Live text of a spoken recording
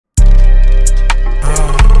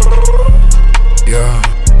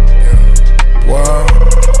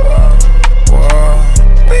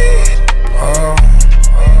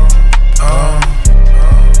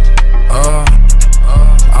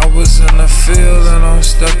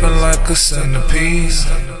stepping like a centipede.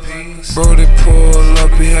 Brody pull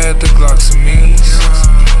up, he had the Glocks and me.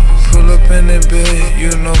 Pull up in the bed,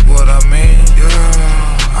 you know what I mean.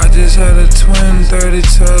 I just had a twin 30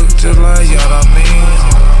 tuck, just like yAH.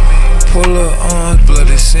 Pull up on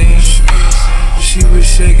bloody scene. She was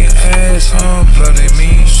shaking ass on bloody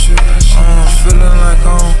me. Feeling like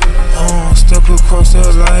I'm stuck across the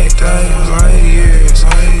light years.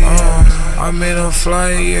 I made them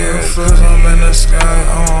fly, yeah, feel I'm in the sky.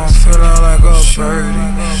 Feeling like a birdie.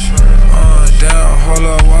 Down, hold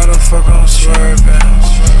up, why the fuck I'm swerving?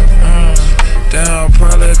 Down,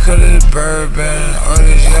 probably cause it's bourbon. Or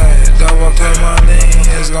this yacht, that walk in my lane,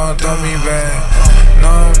 it's gon' throw me back.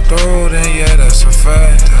 Now I'm throwed in, yeah, that's a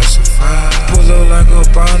fact. Pull up like a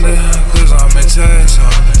bonder, cause I'm in tax.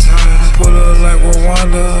 Pull up like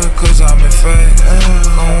Rwanda, cause I'm in fact.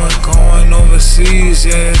 Going overseas,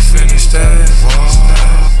 yeah, finish that.